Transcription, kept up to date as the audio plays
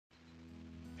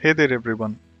Hey there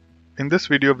everyone. In this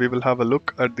video we will have a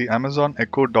look at the Amazon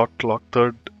Echo Dot Clock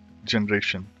 3rd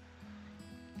generation.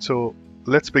 So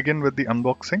let's begin with the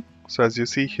unboxing. So as you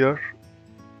see here,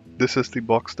 this is the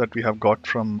box that we have got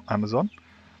from Amazon.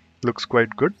 Looks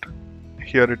quite good.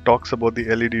 Here it talks about the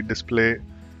LED display,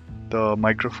 the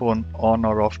microphone on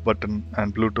or off button,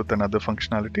 and Bluetooth and other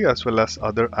functionality, as well as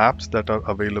other apps that are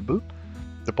available,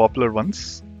 the popular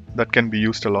ones that can be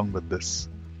used along with this.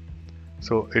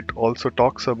 So it also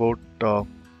talks about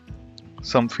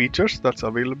some features that's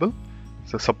available,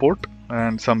 so support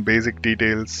and some basic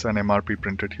details and MRP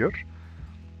printed here.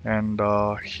 And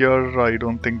here I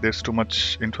don't think there's too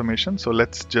much information, so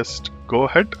let's just go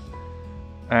ahead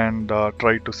and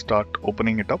try to start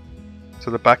opening it up. So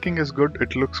the packing is good,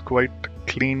 it looks quite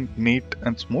clean, neat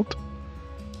and smooth.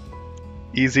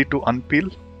 Easy to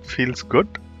unpeel, feels good.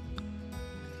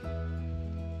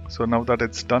 So now that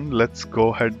it's done, let's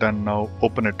go ahead and now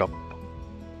open it up.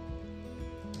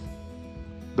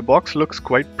 The box looks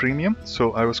quite premium,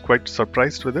 so I was quite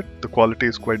surprised with it. The quality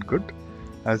is quite good.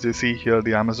 As you see here,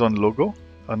 the Amazon logo,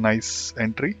 a nice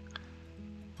entry,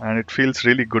 and it feels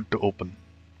really good to open.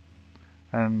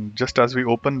 And just as we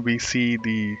open, we see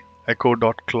the Echo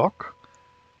Dot clock.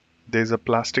 There's a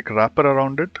plastic wrapper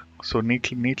around it, so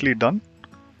neatly done.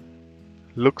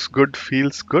 Looks good,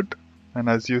 feels good, and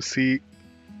as you see,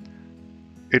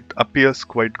 it appears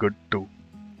quite good too.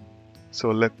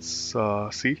 So let's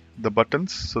see the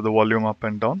buttons. So the volume up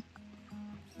and down,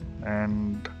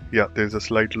 and yeah, there's a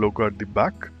slight logo at the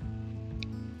back.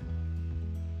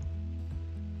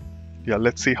 Yeah,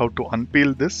 let's see how to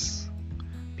unpeel this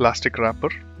plastic wrapper.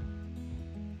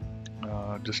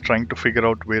 Just trying to figure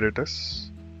out where it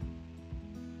is.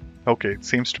 Okay, it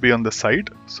seems to be on the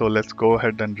side, so let's go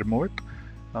ahead and remove it.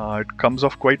 It comes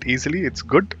off quite easily. It's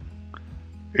good.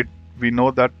 We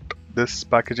know that this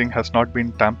packaging has not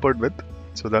been tampered with,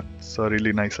 so that's a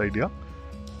really nice idea.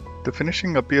 The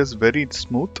finishing appears very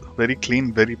smooth, very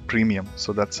clean, very premium,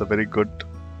 so that's a very good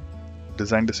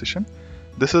design decision.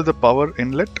 This is the power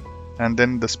inlet and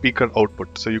then the speaker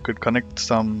output, so you could connect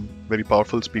some very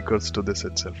powerful speakers to this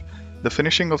itself. The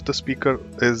finishing of the speaker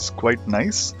is quite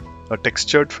nice, a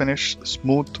textured finish,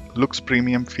 smooth, looks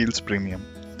premium, feels premium.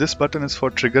 This button is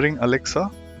for triggering Alexa,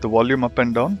 the volume up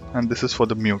and down, and this is for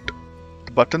the mute.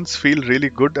 The buttons feel really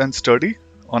good and sturdy.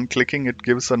 On clicking, it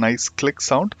gives a nice click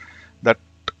sound that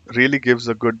really gives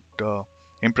a good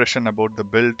impression about the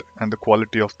build and the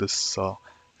quality of this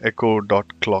Echo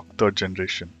Dot Clock 3rd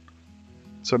generation.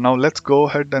 So now let's go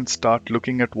ahead and start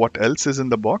looking at what else is in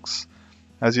the box.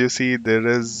 As you see, there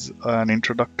is an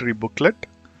introductory booklet.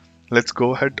 Let's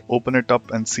go ahead, open it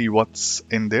up and see what's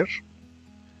in there.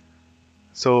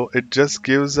 So it just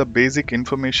gives a basic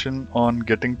information on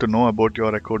getting to know about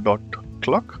your Echo Dot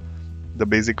clock, the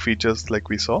basic features like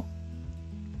we saw.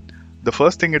 The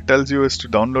first thing it tells you is to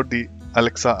download the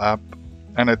Alexa app,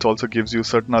 and it also gives you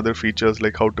certain other features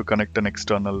like how to connect an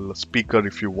external speaker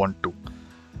if you want to.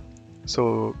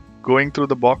 So going through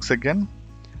the box again,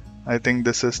 I think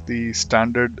this is the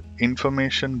standard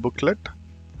information booklet.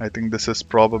 I think this is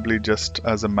probably just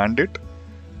as a mandate.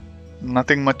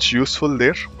 Nothing much useful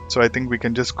there, so I think we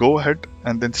can just go ahead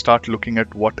and then start looking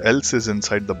at what else is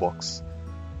inside the box.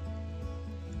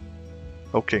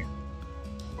 Okay,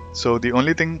 so the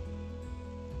only thing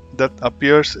that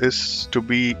appears is to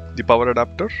be the power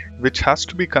adapter, which has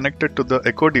to be connected to the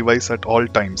Echo device at all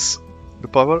times. The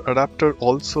power adapter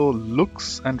also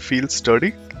looks and feels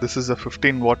sturdy. This is a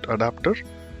 15-watt adapter.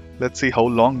 Let's see how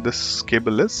long this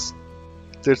cable is.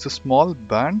 There's a small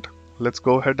band. Let's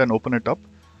go ahead and open it up.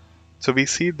 So we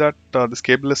see that this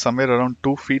cable is somewhere around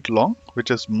 2 feet long, which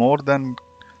is more than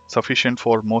sufficient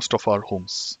for most of our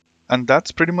homes. And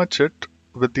that's pretty much it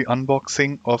with the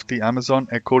unboxing of the Amazon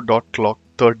Echo Dot Clock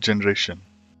 3rd generation.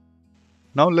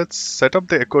 Now let's set up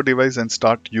the Echo device and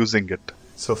start using it.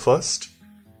 So first,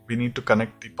 we need to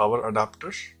connect the power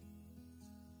adapter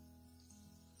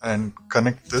and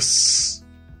connect this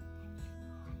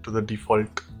to the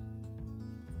default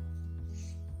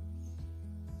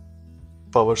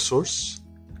power source.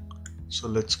 So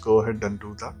let's go ahead and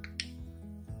do that.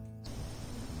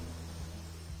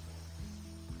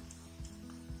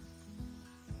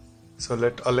 So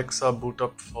let Alexa boot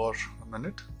up for a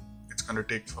minute. It's going to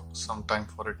take some time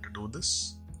for it to do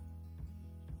this.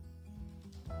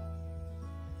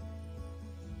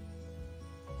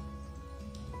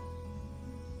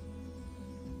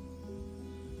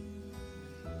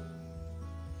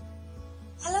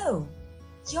 Hello,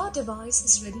 your device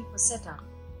is ready for setup.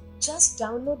 Just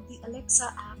download the Alexa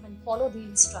app and follow the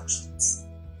instructions.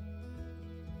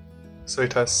 So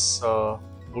it has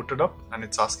booted up and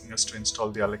it's asking us to install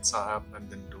the Alexa app and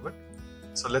then do it.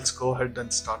 So let's go ahead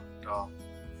and start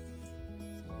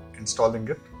installing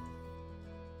it.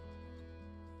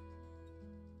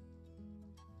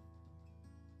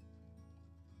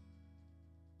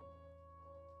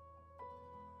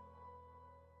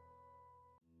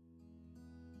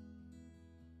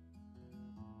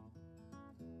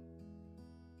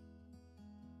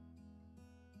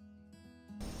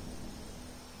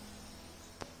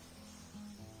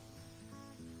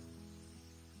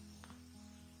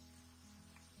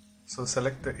 So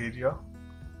select the area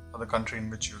or the country in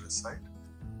which you reside.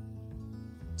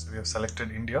 So we have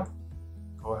selected India.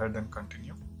 Go ahead and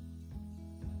continue.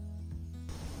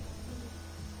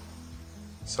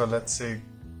 So let's say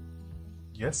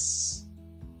yes,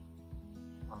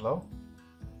 allow.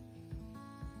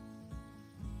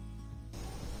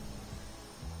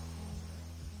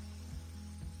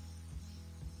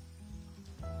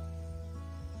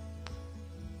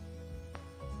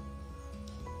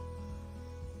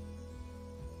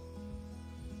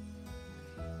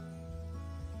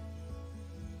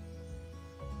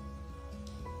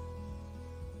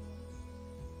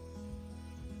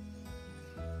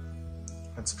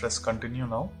 Let's press continue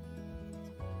now.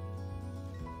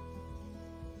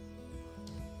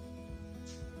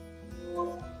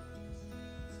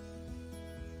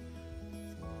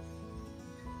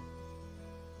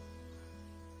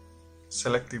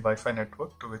 Select the Wi-Fi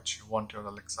network to which you want your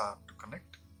Alexa app to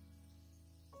connect.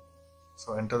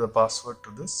 So enter the password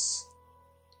to this.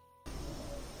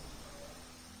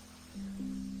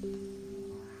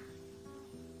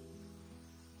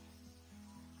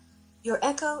 Your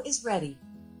Echo is ready.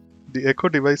 The Echo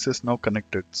device is now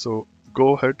connected, so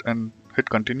go ahead and hit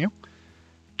continue.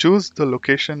 Choose the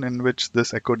location in which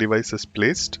this Echo device is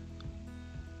placed.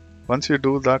 Once you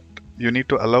do that, you need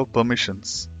to allow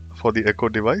permissions for the Echo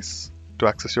device to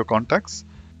access your contacts.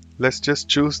 Let's just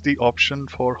choose the option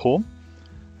for home,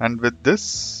 and with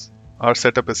this, our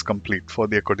setup is complete for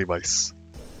the Echo device.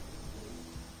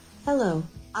 Hello,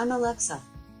 I'm Alexa.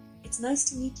 It's nice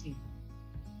to meet you.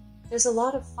 There's a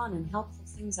lot of fun and helpful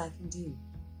things I can do.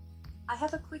 I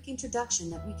have a quick introduction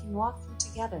that we can walk through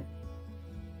together.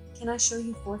 Can I show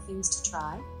you 4 things to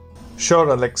try? Sure,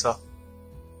 Alexa.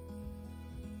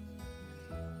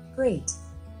 Great.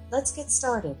 Let's get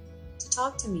started. To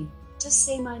talk to me, just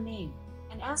say my name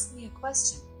and ask me a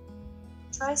question.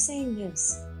 Try saying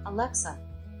this. Alexa,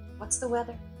 what's the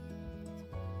weather?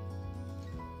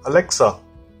 Alexa,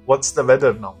 what's the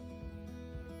weather now?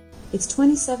 It's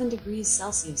 27 degrees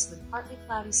Celsius with partly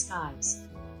cloudy skies.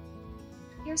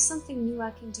 Here's something new I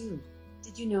can do.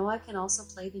 Did you know I can also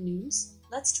play the news?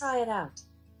 Let's try it out.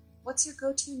 What's your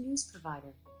go-to news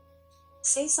provider?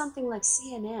 Say something like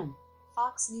CNN,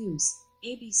 Fox News,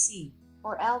 ABC,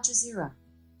 or Al Jazeera.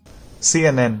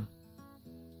 CNN.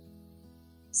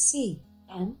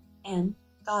 CNN.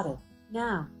 Got it.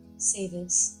 Now, say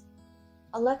this.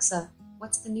 Alexa,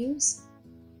 what's the news?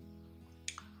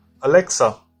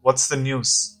 Alexa, what's the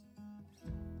news?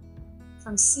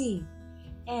 From CNN.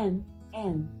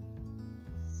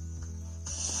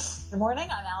 Good morning,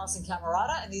 I'm Allison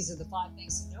Camerata, and these are the 5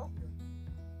 things to know.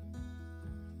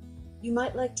 You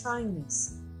might like trying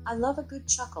this. I love a good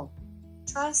chuckle.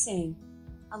 Try saying,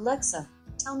 Alexa,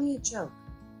 tell me a joke.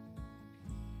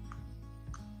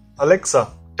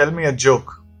 Alexa, tell me a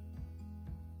joke.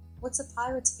 What's a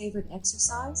pirate's favorite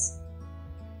exercise?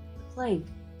 The plank.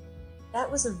 That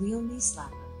was a real knee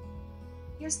slapper.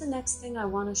 Here's the next thing I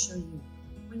want to show you.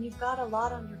 When you've got a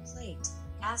lot on your plate,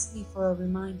 ask me for a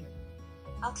reminder.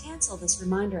 I'll cancel this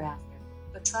reminder after,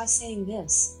 but try saying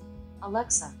this.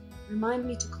 Alexa, remind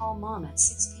me to call Mom at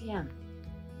 6 p.m.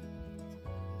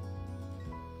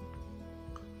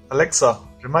 Alexa,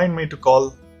 remind me to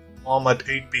call Mom at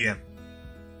 8 p.m.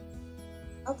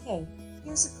 Okay,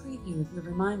 here's a preview of your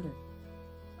reminder.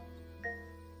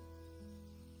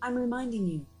 I'm reminding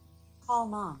you. Call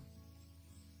Mom.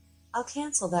 I'll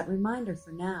cancel that reminder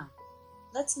for now.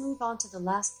 Let's move on to the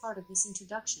last part of this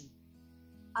introduction.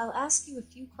 I'll ask you a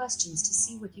few questions to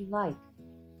see what you like.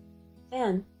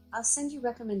 Then, I'll send you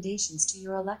recommendations to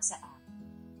your Alexa app.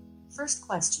 First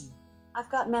question. I've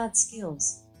got mad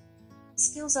skills.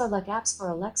 Skills are like apps for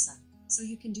Alexa, so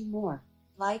you can do more,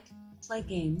 like play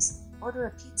games, order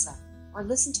a pizza, or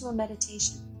listen to a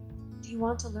meditation. Do you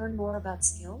want to learn more about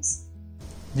skills?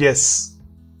 Yes.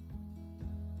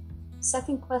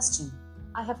 Second question.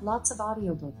 I have lots of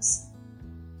audiobooks.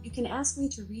 You can ask me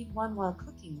to read one while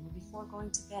cooking or before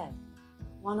going to bed.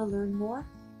 Want to learn more?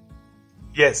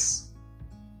 Yes.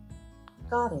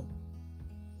 Got it.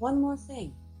 One more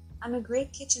thing. I'm a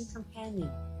great kitchen companion.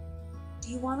 Do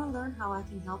you want to learn how I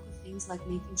can help with things like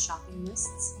making shopping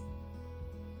lists?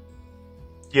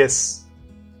 Yes.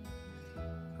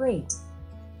 Great.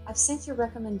 I've sent your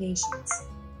recommendations.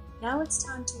 Now it's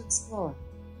time to explore.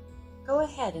 Go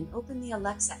ahead and open the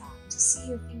Alexa app to see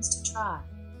your things to try.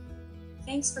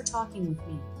 Thanks for talking with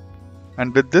me.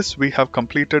 And with this, we have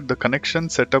completed the connection,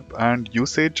 setup, and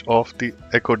usage of the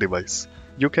Echo device.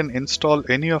 You can install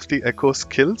any of the Echo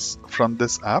skills from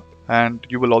this app, and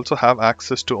you will also have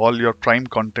access to all your Prime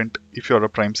content if you're a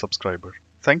Prime subscriber.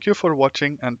 Thank you for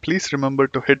watching, and please remember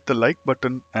to hit the like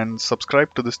button and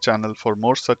subscribe to this channel for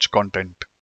more such content.